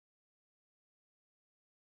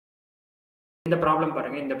இந்த ப்ராப்ளம்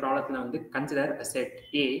பாருங்க. இந்த ப்ராப்ளத்துல வந்து consider a set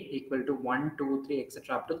a equal to 1 2 3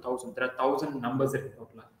 etc up to 1000. there are 1000 numbers இருக்கு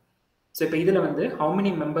டோட்டலா. ஸோ இப்போ இதுல வந்து how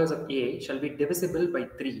many members of a shall be divisible by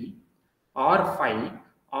 3 or 5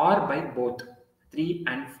 or by both 3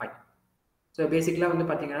 and 5. So பேசிக்கலாக வந்து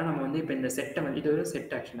பார்த்தீங்கன்னா நம்ம வந்து இப்போ இந்த செட்டை வந்து இது ஒரு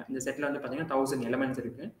செட் ஆக்சுவலாக இந்த செட்டில் வந்து பார்த்தீங்கன்னா 1000 எலமெண்ட்ஸ்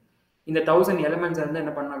இருக்கு. இந்த 1000 எலமெண்ட்ஸ் வந்து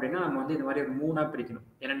என்ன பண்ணணும் அப்படின்னா நம்ம வந்து இந்த மாதிரி ஒரு 3ஆக பிரிக்கணும்.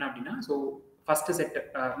 என்னென்ன அப்படின்னா ஸோ ஃபர்ஸ்ட் செட்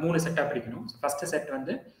 3 செட்டாக பிரிக்கணும். ஃபர்ஸ்ட் செட்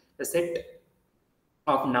வந்து the set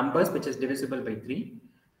of numbers which is divisible by 3,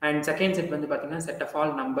 and second set வந்து பார்த்தீங்கன்னா set of all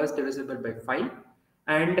numbers divisible by 5,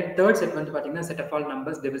 and third set வந்து பார்த்தீங்கன்னா set of all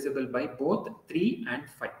numbers divisible by both 3 and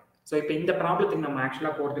 5. So இப்போ இந்த ப்ராப்ளத்துக்கு நம்ம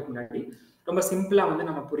ஆக்சுவலாக போகிறதுக்கு முன்னாடி ரொம்ப சிம்பிளாக வந்து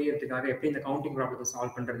நம்ம புரியறதுக்காக எப்படி இந்த கவுண்டிங் ப்ராப்ளத்தை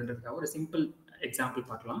சால்வ் பண்ணுறதுன்றதுக்காக ஒரு சிம்பிள் எக்ஸாம்பிள்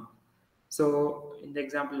பார்க்கலாம். ஸோ இந்த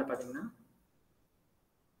எக்ஸாம்பிளில் பார்த்தீங்கன்னா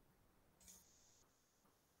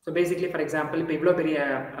ஸோ பேசிக்லி ஃபார் எக்ஸாம்பிள் இப்போ இவ்வளோ பெரிய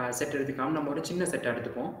செட் எடுத்துக்காம நம்ம ஒரு சின்ன செட்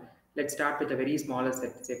எடுத்துப்போம். Let's start with a very smaller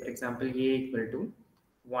set. Say for example a equal to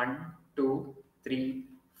 1 2 3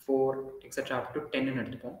 4 etc up to 10 ன்னு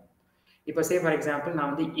எடுத்துப்போம். இப்போ say for example நான்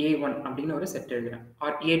வந்து a1 அப்படின்னு ஒரு செட் எழுதுறேன்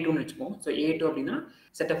or a2 ன்னு வெச்சுப்போம். ஸோ a2 அப்படின்னா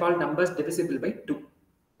set of all numbers divisible by 2.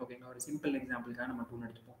 ஓகேங்களா, ஒரு சிம்பிள் எக்ஸாம்பிளுக்காக நம்ம 2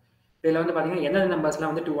 எடுத்துப்போம். இதில் வந்து பார்த்தீங்கன்னா எந்தெந்த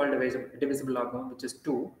நம்பர்ஸ்லாம் வந்து 2 ஆல் divisible ஆகும், which is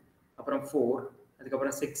 2, அப்புறம் 4,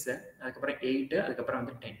 அதுக்கப்புறம் 6, அதுக்கப்புறம் 8, அதுக்கப்புறம்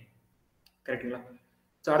வந்து 10. கரெக்டுங்களா?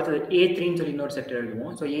 ஸோ அடுத்தது a3ன்னு சொல்லி இன்னொரு செட்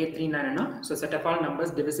எழுதுவோம். ஸோ a3 என்னன்னா so set of all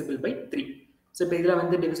numbers divisible by 3. So இப்போ இதில்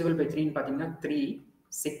வந்து divisible by 3ன்னு பார்த்தீங்கன்னா 3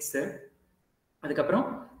 6 அதுக்கப்புறம்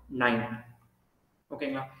 9.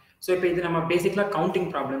 ஓகேங்களா? ஸோ இப்போ இது நம்ம பேசிக்கலாக கவுண்டிங்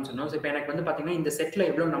ப்ராப்ளம் சொன்னோம். ஸோ இப்போ எனக்கு வந்து பார்த்தீங்கன்னா இந்த செட்டில்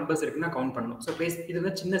எவ்வளோ நம்பர்ஸ் இருக்குன்னு கவுண்ட் பண்ணணும். ஸோ இது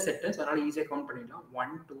வந்து சின்ன செட்டு, ஸோ அதனால் ஈஸியாக கவுண்ட் பண்ணிடலாம்.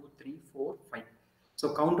 1 2 3 4 5. ஸோ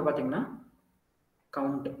கவுண்ட் பார்த்தீங்கன்னா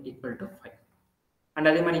கவுண்ட் ஈக்குவல் டு 5. அண்ட்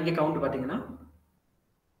அதே மாதிரி இங்கே கவுண்ட் பார்த்தீங்கன்னா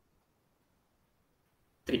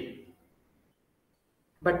 3.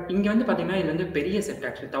 பட் இங்கே வந்து பார்த்தீங்கன்னா இது வந்து பெரிய செட்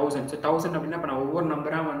ஆக்சுவலி 1000. ஸோ 1000 அப்படின்னா இப்போ நான் ஒவ்வொரு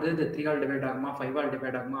நம்பராக வந்து இது 3 ஆல் டிவைட் ஆகுமா 5 ஆல்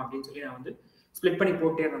டிவைட் ஆகுமா அப்படின்னு சொல்லி நான் வந்து ஸ்ப்ளிட் பண்ணி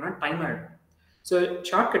போட்டே இருந்தேன்னா டைம் ஆகிடும். ஸோ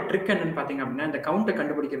ஷார்ட்கட் ட்ரிக் என்னன்னு பார்த்தீங்க அப்படின்னா இந்த கவுண்ட்டை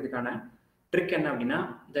கண்டுபிடிக்கிறதுக்கான ட்ரிக் என்ன அப்படின்னா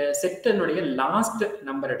இந்த செட்டினுடைய லாஸ்ட்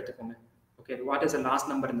நம்பர் எடுத்துக்கோங்க. Okay, what is the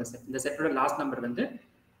last number இந்த செட்? இந்த செட்டோட லாஸ்ட் நம்பர் வந்து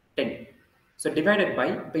 10. ஸோ டிவைடட் பை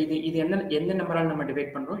இப்போ இது எந்த நம்பரால் நம்ம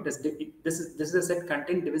டிவைட் பண்ணுறோம்? this is a set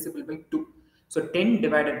contain divisible by 2. So 10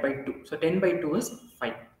 divided by 2. So 10 by 2 is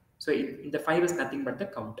 5. So the 5 is nothing but the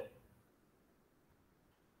count.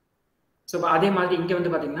 So அதே மாதிரி இங்கே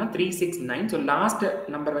வந்து பார்த்தீங்கன்னா 3 6 9. ஸோ லாஸ்ட்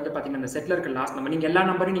நம்பர் வந்து பார்த்தீங்கன்னா இந்த செட்டில் இருக்க லாஸ்ட் நம்பர். நீங்கள் எல்லா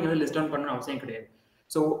நம்பரையும் நீங்கள் வந்து லிஸ்ட் டவுன் பண்ணணும் அவசியம் கிடையாது.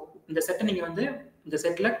 ஸோ இந்த செட்டை நீங்கள் வந்து இந்த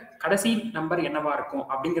செட்டில் கடைசி நம்பர் என்னவா இருக்கும்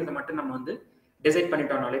அப்படிங்கிறத மட்டும் நம்ம வந்து டிசைட்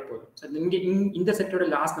பண்ணிட்டோம்னாலே போதும். ஸோ இங்கே இந்த செட்டோட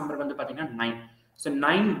லாஸ்ட் நம்பர் வந்து பார்த்தீங்கன்னா 9. So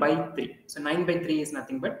 9 by 3. So 9 by 3 is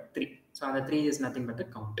nothing but 3. So அந்த 3 is nothing but the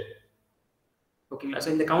count. ஓகேங்களா? ஸோ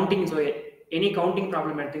இந்த counting, so any counting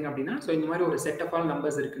problem எடுத்தீங்க அப்படின்னா ஸோ இந்த மாதிரி ஒரு செட் ஆஃப் ஆல்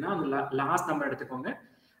நம்பர்ஸ் இருக்குன்னா அந்த லாஸ்ட் நம்பர் எடுத்துக்கோங்க.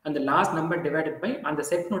 அந்த லாஸ்ட் நம்பர் டிவைடட் பை அந்த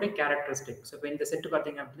செட்னுடைய கேரக்டரிஸ்டிக். ஸோ இப்போ இந்த செட்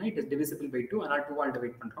பார்த்தீங்க அப்படின்னா இட் இஸ் டிவிசிபிள் பை 2, அதனால் 2 ஆல்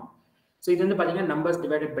டிவைட் பண்ணுறோம். ஸோ இது வந்து பார்த்தீங்கன்னா நம்பர்ஸ்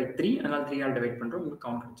டிவைடட் பை 3, அதனால் 3 ஆல் டிவைட் பண்ணுறோம். உங்களுக்கு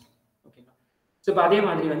கவுண்ட் வச்சிடும். ஓகேங்களா? ஸோ இப்போ அதே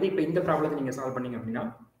மாதிரி வந்து இப்போ இந்த ப்ராப்ளத்தை நீங்கள் சால்வ் பண்ணீங்க அப்படின்னா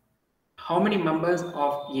how many members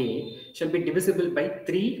of A shall be divisible by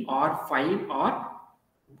 3 or 5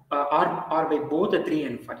 or by both 3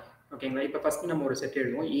 and 5. ஓகேங்களா? இப்போ ஃபர்ஸ்ட் நம்ம ஒரு செட்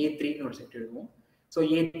எழுதுவோம். a3ன்னு ஒரு செட் எழுதுவோம். ஸோ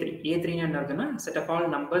a3 என்ன இருக்குன்னா set of all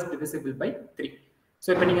numbers divisible by 3. So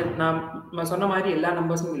இப்போ நீங்கள் நான் சொன்ன மாதிரி எல்லா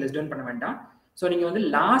நம்பர்ஸும் நீங்கள் லிஸ்ட் டவுன் பண்ண வேண்டாம். ஸோ நீங்கள் வந்து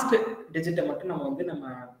லாஸ்ட் டிஜிட்டை மட்டும் நம்ம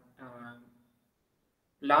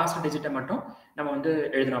வந்து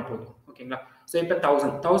எழுதினா போதும். ஓகேங்களா? ஸோ இப்போ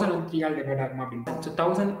 1000 வந்து 3 ஆல் டிவைட் ஆகுமா அப்படின்னு. ஸோ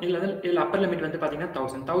 1000 இதில் அப்பர் லிமிட் வந்து பார்த்தீங்கன்னா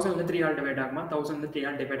 1000 வந்து 3 ஆல் டிவைட் ஆகுமா? 1000 வந்து 3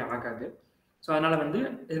 ஆல் டிவைட் ஆகாது. ஸோ அதனால வந்து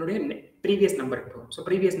இதனுடைய ப்ரீவியஸ் நம்பர் போகும். ஸோ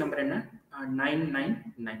ப்ரீவியஸ் நம்பர் என்ன?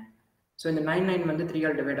 999. ஸோ இந்த 99 வந்து 3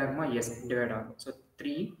 ஆல் டிவைட் ஆகுமா? எஸ், டிவைட் ஆகும். ஸோ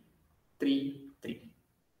 3 3 3.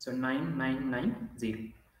 ஸோ 9990.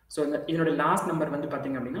 ஸோ இதனுடைய லாஸ்ட் நம்பர் வந்து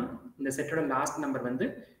பார்த்தீங்க அப்படின்னா இந்த செட்டோட லாஸ்ட் நம்பர் வந்து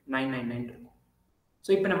 999 இருக்கும். ஸோ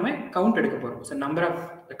இப்போ நம்ம கவுண்ட் எடுக்க போகிறோம். So number of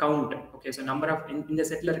count. Okay, so number of இந்த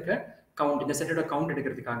செட்டில் இருக்க கவுண்ட், இந்த செட்டோட கவுண்ட்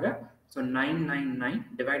எடுக்கிறதுக்காக ஸோ 999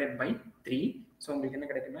 டிவைடட் பை 3. ஸோ உங்களுக்கு என்ன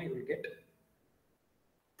கிடைக்குன்னா யூ வில் கெட்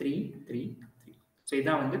 333. ஸோ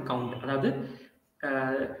இதான் வந்து கவுண்ட். அதாவது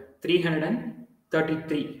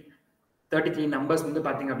 333 நம்பர்ஸ் வந்து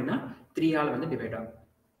பார்த்தீங்க அப்படின்னா 3 ஆல் வந்து டிவைட் ஆகும்.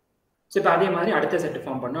 ஸோ இப்போ அதே மாதிரி அடுத்த செட்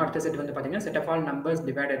ஃபார்ம் பண்ணோம். அடுத்த செட் வந்து பார்த்தீங்கன்னா set of all numbers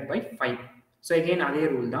divided by 5. So again அதே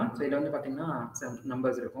ரூல் தான். ஸோ இதில் வந்து பார்த்தீங்கன்னா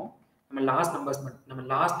நம்பர்ஸ் இருக்கும். நம்ம லாஸ்ட் நம்பர்ஸ் மட்டும், நம்ம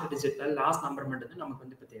லாஸ்ட் டிஜிட்டில் லாஸ்ட் நம்பர் மட்டும் தான் நமக்கு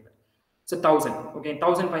வந்து இப்போ தேவை. ஸோ 1000. ஓகே,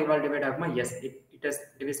 1000 5 ஆல் டிவைட் ஆகுமா? S, it is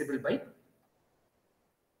divisible by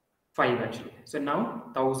 5 actually. So now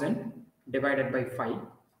 1000 divided by 5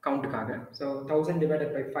 count kaga. So 1000 divided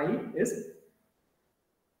by 5 is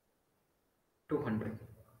 200.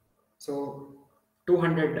 So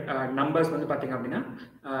 200 numbers வந்து பார்த்தீங்க அப்படின்னா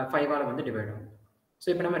 5ஆல் வந்து டிவைட் ஆகும். ஸோ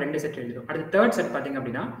இப்போ நம்ம 2 செட் எழுதிடும். அடுத்து தேர்ட் செட் பார்த்தீங்க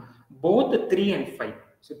அப்படின்னா போத் 3 and 5.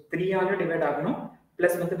 ஸோ 3ஆலும் டிவைட் ஆகணும்,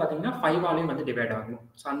 ப்ளஸ் வந்து பார்த்தீங்கன்னா 5ஆலையும் வந்து டிவைட் ஆகணும்.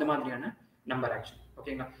 ஸோ அந்த மாதிரியான நம்பர் ஆக்சுவலி.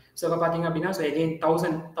 ஓகேங்களா? ஸோ இப்போ பார்த்தீங்க அப்படின்னா ஸோ எகெயின்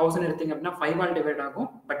 1000 எடுத்தீங்க அப்படின்னா 5ஆல் டிவைட் ஆகும்,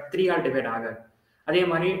 பட் 3ஆல் டிவைட் ஆகாது. அதே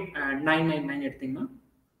மாதிரி 999 எடுத்தீங்கன்னா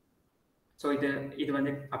ஸோ இது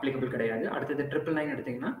வந்து அப்ளிகபிள் கிடையாது. அடுத்தது 999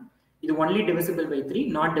 எடுத்தீங்கன்னா இது only divisible by 3,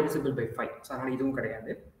 not divisible by 5. So அதனால் இதுவும்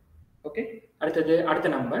கிடையாது. ஓகே, அடுத்த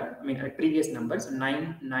number previous numbers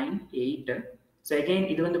 998. So again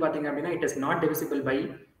இது வந்து பார்த்தீங்க அப்படின்னா it is not divisible by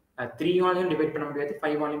 3ஆலையும் divide பண்ண முடியாது,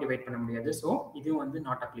 5ஆலையும் டிவைட் பண்ண முடியாது. ஸோ இதுவும் வந்து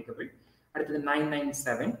நாட் அப்ளிகபிள். அடுத்தது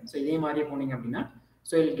 997. ஸோ இதே மாதிரி போனீங்க அப்படின்னா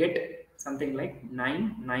so will get something like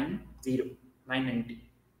 990.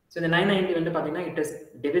 So இந்த 990 வந்து பார்த்தீங்கன்னா it is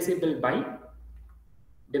divisible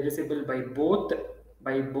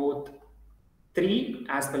by both 3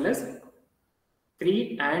 as well as 3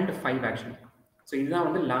 and 5 actually. So இதுதான்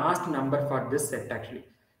வந்து last number for this set actually.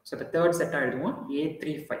 So the third set எழுதுவோம்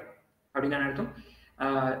A35 அப்படின்னா அர்த்தம்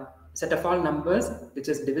set of all numbers which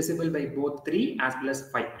is divisible by both 3 as well as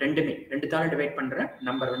 5. ரெண்டுத்தால divide பண்ற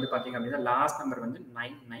number வந்து பாத்தீங்க அப்படின்னா last number வந்து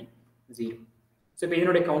 990. ஸோ இப்போ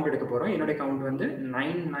இதனுடைய கவுண்ட் எடுக்க போறோம். என்னுடைய கவுண்ட் வந்து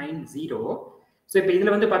 990. ஸோ இப்போ இதுல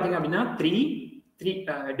வந்து பாத்தீங்க அப்படின்னா 3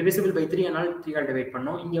 டிவிசிபிள் பை 3 அதனால 3ஆல் டிவைட்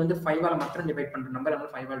பண்ணோம். இங்க வந்து 5ஆல் மாத்திரம் டிவைட் பண்ற நம்பர் அதனால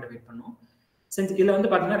 5ஆல் டிவைட் பண்ணோம். சின்ஸ் இதுல வந்து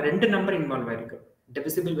பாத்தீங்கன்னா ரெண்டு நம்பர் இன்வால்வ் ஆயிருக்கு,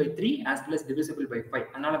 divisible by 3 as well as divisible by 5.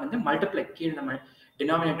 அதனால வந்து மல்டிப்ளை கீழே நம்ம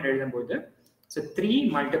டினாமினேட்டர் எழுதும்போது ஸோ 3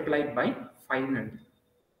 multiplied by 5 எழுதும்.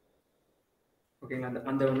 ஓகேங்களா?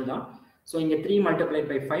 அந்த ஒன்று தான். ஸோ இங்கே 3 multiplied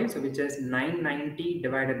by 5, so which is 990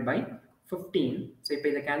 divided by 15. So இப்போ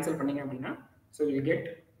இதை கேன்சல் பண்ணீங்க அப்படின்னா ஸோ you get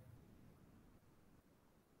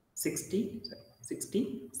 66.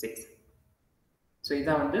 ஸோ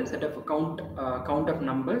இதான் வந்து set of count of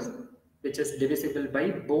numbers which is divisible by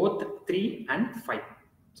both 3 and 5.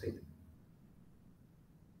 So இது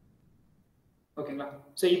ஓகேங்களா?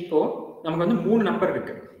 ஸோ இப்போ நமக்கு வந்து 3 நம்பர்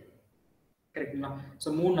இருக்கு, கரெக்டுங்களா? ஸோ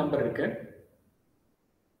 3 நம்பர் இருக்கு,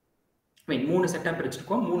 3 செட்டா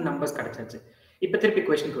பிரிச்சிருக்கோம், 3 நம்பர்ஸ் கிடைச்சாச்சு. இப்போ திருப்பி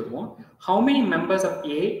கொஸ்டினுக்கு வருவோம். how many members of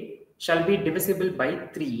A shall be divisible by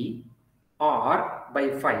 3 or by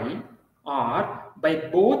 5 or by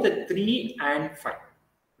both 3 and 5?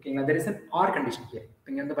 ஓகேங்களா? there is an or condition here.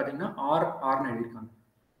 இங்க வந்து பாத்தீங்கன்னா or னு எழுதிருக்காங்க.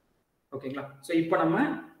 ஓகேங்களா? சோ இப்போ நம்ம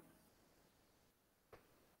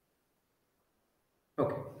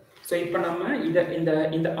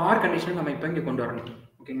இந்த or கண்டிஷனை நம்ம இப்போ இங்க கொண்டு வரணும்.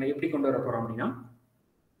 ஓகேங்களா? எப்படி கொண்டு வர போறோம் அப்படின்னா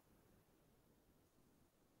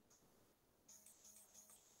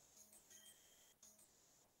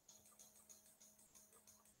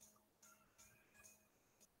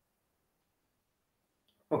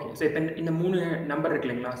ஓகே, ஸோ இப்போ இந்த 3 நம்பர் இருக்கு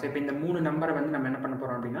இல்லைங்களா? ஸோ இப்போ இந்த 3 நம்பரை வந்து நம்ம என்ன பண்ண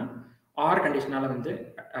போறோம் அப்படின்னா ஆர் கண்டிஷனால வந்து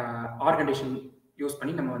ஆர் கண்டிஷன் யூஸ்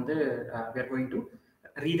பண்ணி நம்ம வந்து we are going to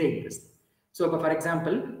rewrite this. So இப்போ ஃபார்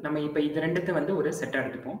எக்ஸாம்பிள் நம்ம இப்போ இது ரெண்டுத்தை வந்து ஒரு செட்டாக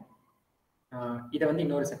எடுத்துப்போம், இதை வந்து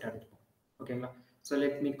இன்னொரு செட்டாக எடுத்துப்போம். ஓகேங்களா? So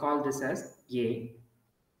let me call this as A,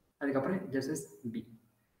 அதுக்கப்புறம் this is B.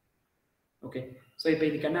 Okay, so இப்போ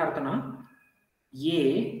இதுக்கு என்ன அர்த்தம்னா A,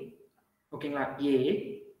 ஓகேங்களா, A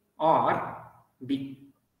or B.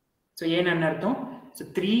 ஸோ ஏன்னு என்ன அர்த்தம்? ஸோ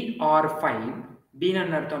 3 or 5, பின்னு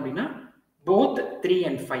என்ன அர்த்தம் அப்படின்னா both 3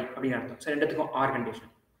 and 5 அப்படின்னு அர்த்தம். ஸோ ரெண்டுத்துக்கும் ஆர்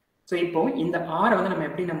கண்டிஷன். ஸோ இப்போ இந்த ஆரை வந்து நம்ம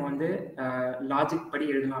எப்படி நம்ம வந்து லாஜிக் படி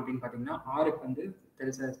எழுதலாம் அப்படின்னு பார்த்தீங்கன்னா ஆருக்கு வந்து there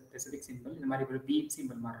is a specific simple, இந்த மாதிரி ஒரு பி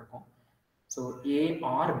சிம்பிள் மாதிரி இருக்கும். ஸோ ஏ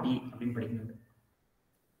ஆர் பி அப்படின்னு படிக்கிறது.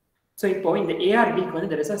 ஸோ இப்போ இந்த ஏஆர்பிக்கு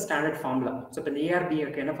வந்து there is a standard formula. So இப்போ இந்த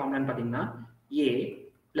ஏஆர்பிக்கு என்ன ஃபார்முலான்னு பார்த்தீங்கன்னா ஏ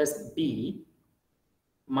plus B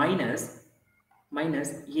minus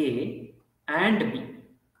A and B.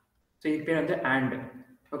 So இதுக்கு பேர் வந்து and.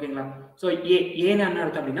 ஓகேங்களா? ஸோ ஏன்னு என்ன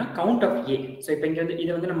அர்த்தம் அப்படின்னா கவுண்ட் ஆஃப் ஏ. ஸோ இப்போ இங்கே வந்து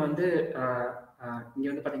இதை வந்து நம்ம வந்து இங்கே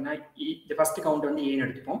வந்து பார்த்தீங்கன்னா இந்த ஃபர்ஸ்ட் கவுண்ட் வந்து ஏன்னு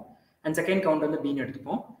எடுத்துப்போம், அண்ட் செகண்ட் கவுண்ட் வந்து பின்னு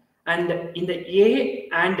எடுத்துப்போம். அண்ட் இந்த ஏ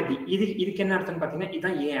அண்ட் பி இதுக்கு என்ன அர்த்தம்னு பார்த்தீங்கன்னா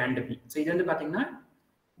இதுதான் ஏ அண்ட் பி. ஸோ இது வந்து பார்த்தீங்கன்னா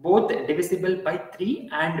both divisible by 3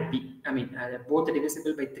 and B, I mean both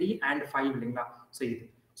divisible by 3 and 5 இல்லைங்களா? ஸோ இது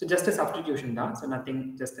ஸோ ஜஸ்ட் சப்ஸ்டிடியூஷன் தான். ஸோ நத்திங்,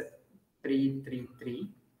 ஜஸ்ட் 3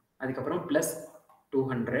 அதுக்கப்புறம் பிளஸ்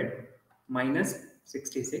 200 மைனஸ்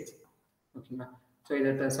 66. ஓகேங்களா? ஸோ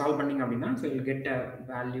இதை சால்வ் பண்ணிங்க அப்படின்னா so you get a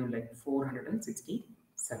value like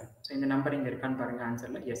 467. So இந்த நம்பர் இங்கே இருக்கான்னு பாருங்க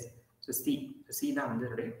ஆன்சரில். எஸ், ஸோ சி தான் வந்து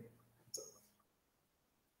இதோடைய.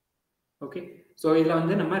 ஓகே, ஸோ இதில்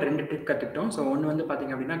வந்து நம்ம 2 ட்ரிக் கற்றுக்கிட்டோம். ஸோ ஒன்று வந்து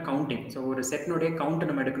பார்த்தீங்க அப்படின்னா கவுண்டிங். ஸோ ஒரு செட்னுடைய கவுண்ட்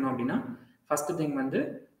நம்ம எடுக்கணும் அப்படின்னா ஃபர்ஸ்ட் திங் வந்து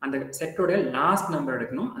அந்த செட்டோடைய லாஸ்ட் நம்பர்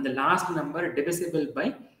எடுக்கணும். அந்த last number divisible pi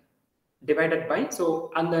divided by, so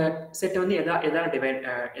அந்த செட் வந்து எதா டிவைட்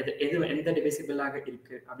எந்த டிவைசிபிளாக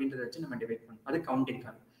இருக்கு அப்படின்றத வச்சு நம்ம டிவைட் பண்ணணும். அது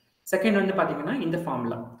கவுண்டிங்காக. செகண்ட் வந்து பார்த்தீங்கன்னா இந்த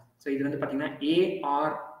ஃபார்முலா. ஸோ இது வந்து பார்த்தீங்கன்னா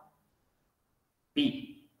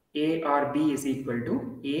ARB is equal to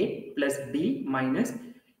A plus B minus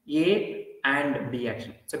A and B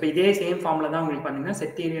action. So இப்போ இதே சேம் ஃபார்முலா தான் உங்களுக்கு பார்த்தீங்கன்னா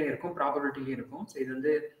செட் தியரியும் இருக்கும், ப்ராபபிலிட்டியும் இருக்கும். ஸோ இது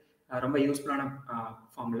வந்து ரொம்ப யூஸ்ஃபுல்லான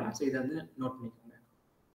ஃபார்முலா. ஸோ இதை வந்து நோட் பண்ணிக்கோங்க.